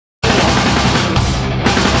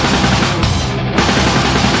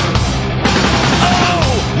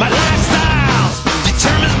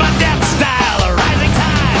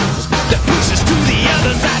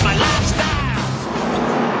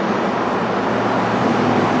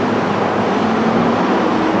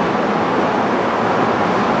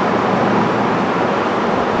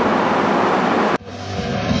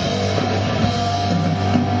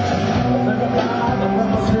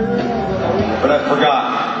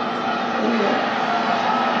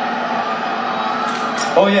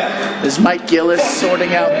Oh yeah. This is Mike Gillis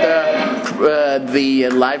sorting out the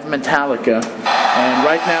live Metallica, and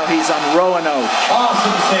right now he's on Roanoke.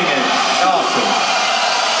 Awesome singing. Awesome.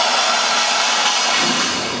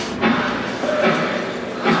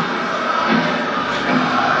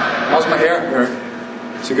 How's my hair?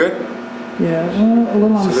 Is it good? Yeah, a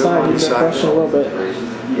little on the side. You got brush a little bit.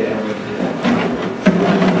 Yeah.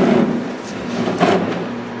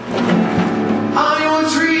 On your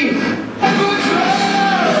tree.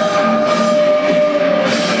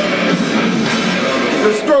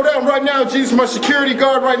 Let's throw down right now. Jesus, my security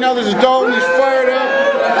guard right now. There's a dog and he's fired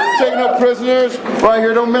up. Taking up prisoners. Right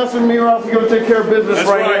here. Don't mess with me or else we're going to take care of business here,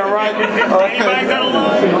 all right? Anybody got a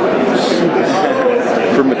line?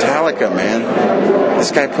 For Metallica, man.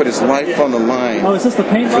 This guy put his life on the line. Oh, is this the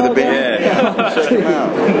paintball? For the band. Yeah. Check him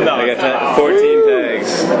out. No, I got 14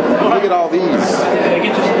 tags. Look at all these.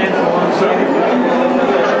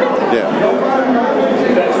 Yeah.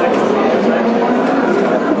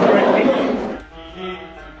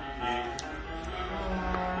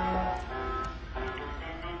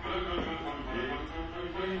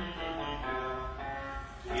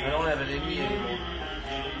 I don't have it in me anymore.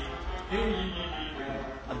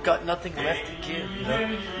 I've got nothing left to give, you know?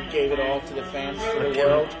 You gave it all to the fans, to the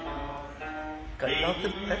world. Got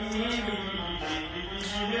nothing left to give.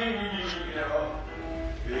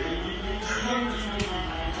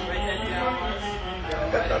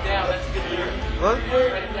 What?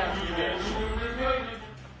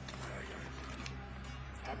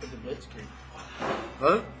 Happened to Blitzkrieg?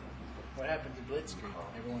 What? What happened to Blitzkrieg?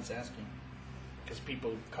 Everyone's asking. Because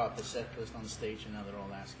people caught the set list on stage and now they're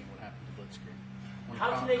all asking what happened to Blitzkrieg.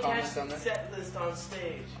 How can they catch the set list on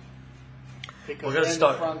stage? Because We're gonna they're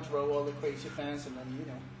start. in the front row, all the crazy fans, and then, you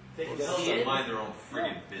know. They can Well, see they'll it. mind their own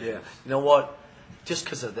friggin' business. Yeah. You know what? Just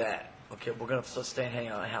because of that, okay, we're going to stay hanging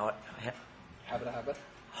out, Habit. handing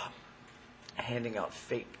out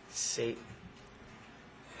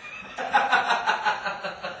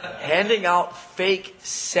handing out fake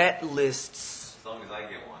set lists. As long as I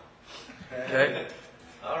get one. Okay?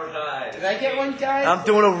 All right. Did I get one, guys? I'm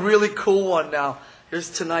doing a really cool one now. Here's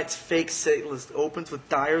tonight's fake set list. Opens with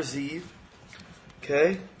Dyer's Eve.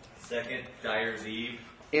 Okay? Second, Dyer's Eve.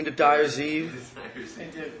 Into Dyer's Eve. Dyer's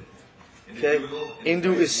Eve. Okay?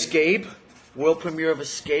 Into Escape. World premiere of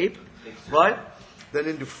Escape. Right? Then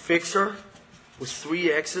into Fixer with 3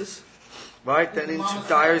 X's. Right? Then into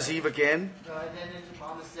Dyer's Eve again. Then into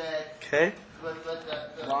Mama said, Okay?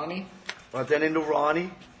 Ronnie? Right, then into Ronnie.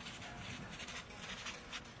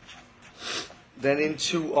 Then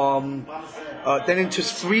into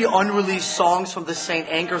 3 unreleased songs from the St.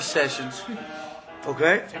 Anger sessions.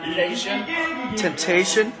 Okay? Temptation.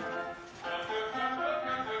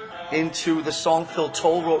 Into the song Phil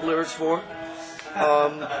Toll wrote lyrics for.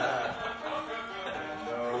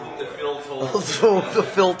 The Phil told. The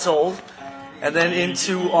Phil Toll. And then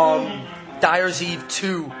into Dyer's Eve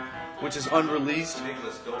 2, which is unreleased.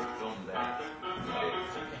 Nicholas, don't film that.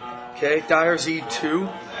 Okay, Dyer's Eve 2.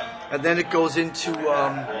 And then it goes into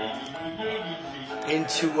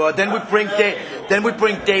then we bring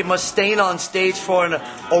Dave Mustaine on stage for an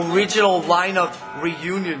original lineup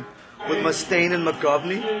reunion with Mustaine and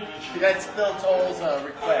McGovney. that's Phil Toll's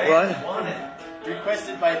request. What?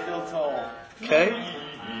 Requested by Phil Toll. Okay.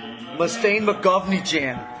 Mustaine McGovney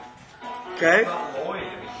jam. Okay.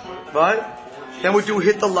 Right? Then we do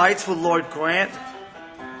Hit the Lights with Lloyd Grant.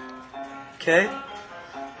 Okay.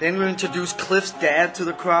 Then we introduce Cliff's dad to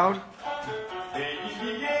the crowd.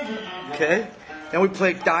 Okay. Then we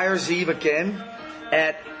play Dyer's Eve again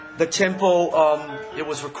at the tempo it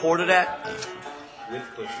was recorded at.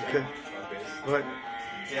 Okay. Right.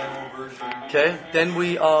 Okay. Then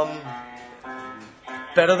we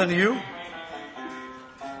Better Than You.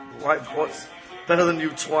 Right. What's Better Than You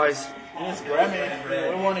twice? Yes, Grammy.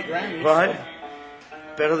 We won a Grammy. Right.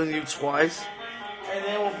 Better Than You twice. And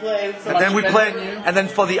then we'll play some. And then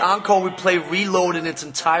for the encore we play Reload in its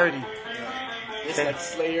entirety. It's like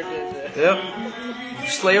Slayer did. Yep.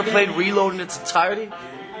 Slayer played Reload in its entirety.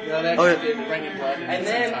 Yeah, they actually did Bring It Blood in its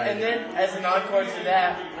entirety. And then as an encore to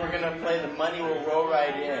that, we're gonna play The Money Will Roll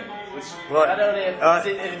Right In, which Right. I don't know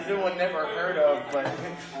if anyone never heard of, but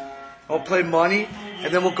I'll play Money,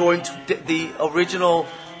 and then we'll go into the original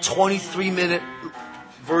 23-minute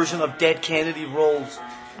version of Dead Kennedy Rolls.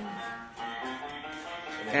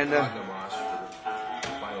 And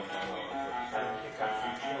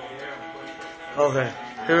okay,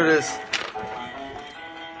 here it is.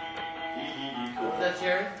 what's that,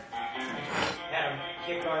 Jerry? Have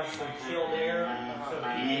kick on some chilled air.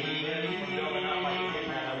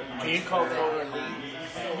 Can you call Florida and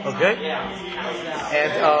leave? Okay. Yeah.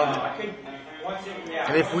 And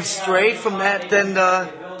And if we stray from that, then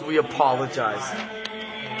we apologize.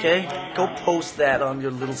 Okay? Go post that on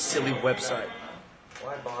your little silly website.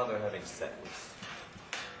 Why bother having set lists?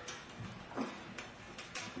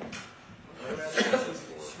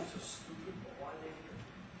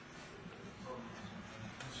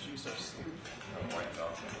 Shoes are stupid. Oh my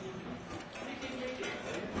god.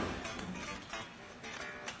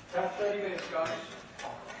 Got 30 minutes, guys.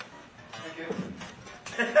 Thank you.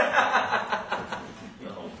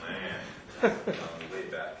 Oh man. Way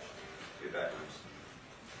back. Way backwards.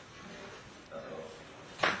 Uh-oh.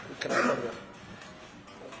 Can I come here?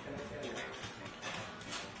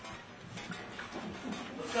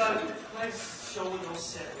 Nice show with no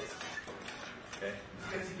set. Okay.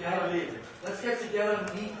 Let's get together. Let's get together and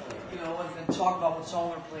meet, and talk about what song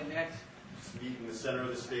we're gonna play next. Just meet in the center of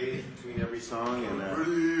the stage between every song and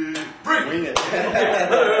wing it.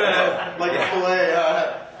 Like a fillet.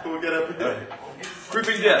 We'll get up there.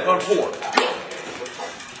 Creeping Death on 4.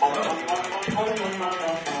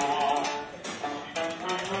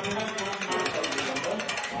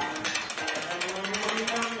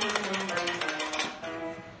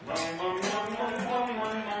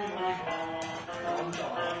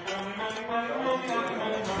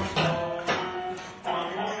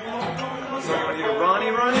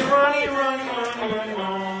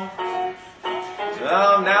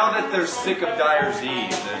 Now that they're sick of Dyer's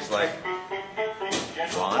Eve, there's like,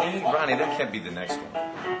 Ronnie, that can't be the next one.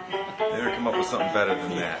 They better come up with something better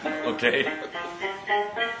than that, okay?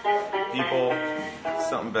 People,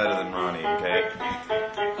 something better than Ronnie, okay?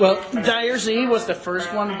 Well, Dyer's Eve was the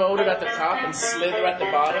first one voted at the top and Slither at the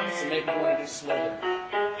bottom, so maybe we want to do Slither.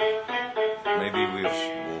 Maybe we'll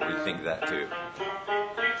rethink that too.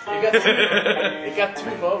 It got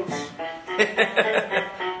 2 votes.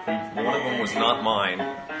 One of them was not mine.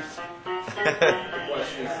 The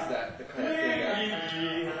question is that the kind of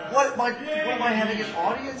thing that... What am I having an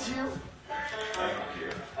audience here?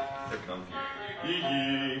 They're comfy.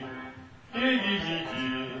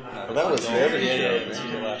 Well, that was every show.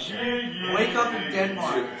 Wake Up in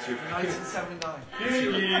Denmark, 1979.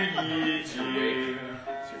 It's your wake.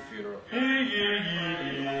 It's your funeral.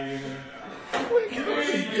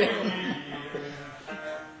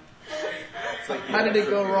 How did it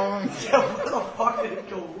go wrong? What the fuck did it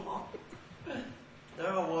go wrong?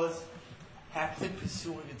 There I was, happily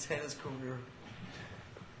pursuing a tennis career,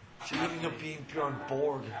 dreaming of being Bjorn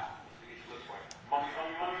Borg.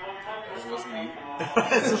 This wasn't me.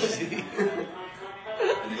 That's what she did. And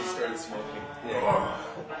then you started smoking. Yeah.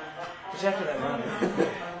 Check it out.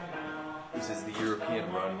 This is the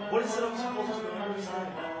European run. What is it I'm supposed to remember his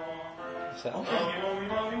name?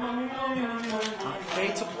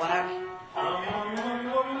 Fade to Black.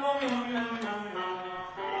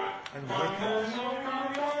 And Witness.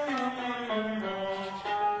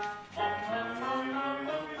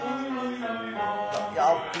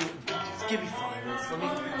 Yeah, just give me 5 minutes. Let me,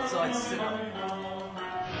 so I sit up.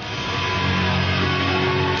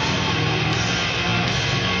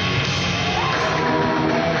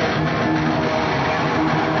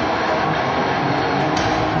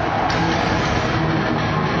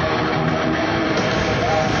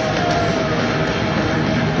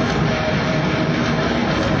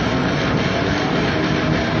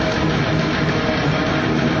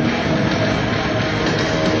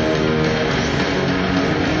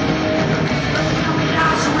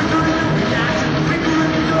 So we're doing the reaction.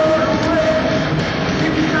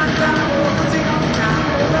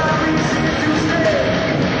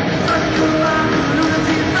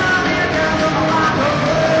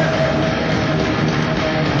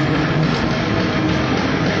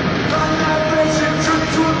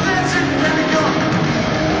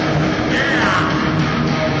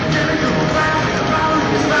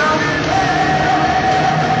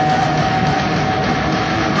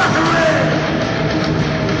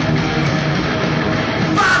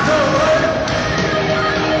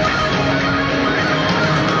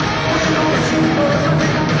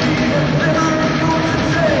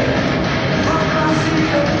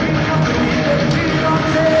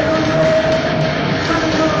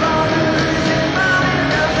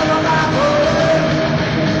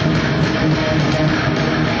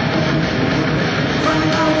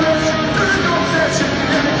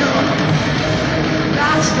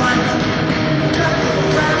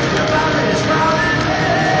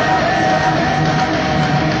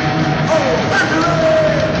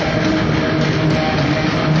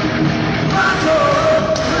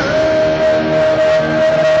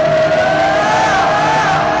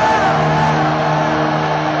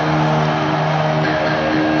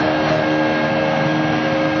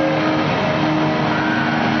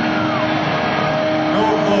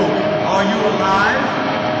 Live.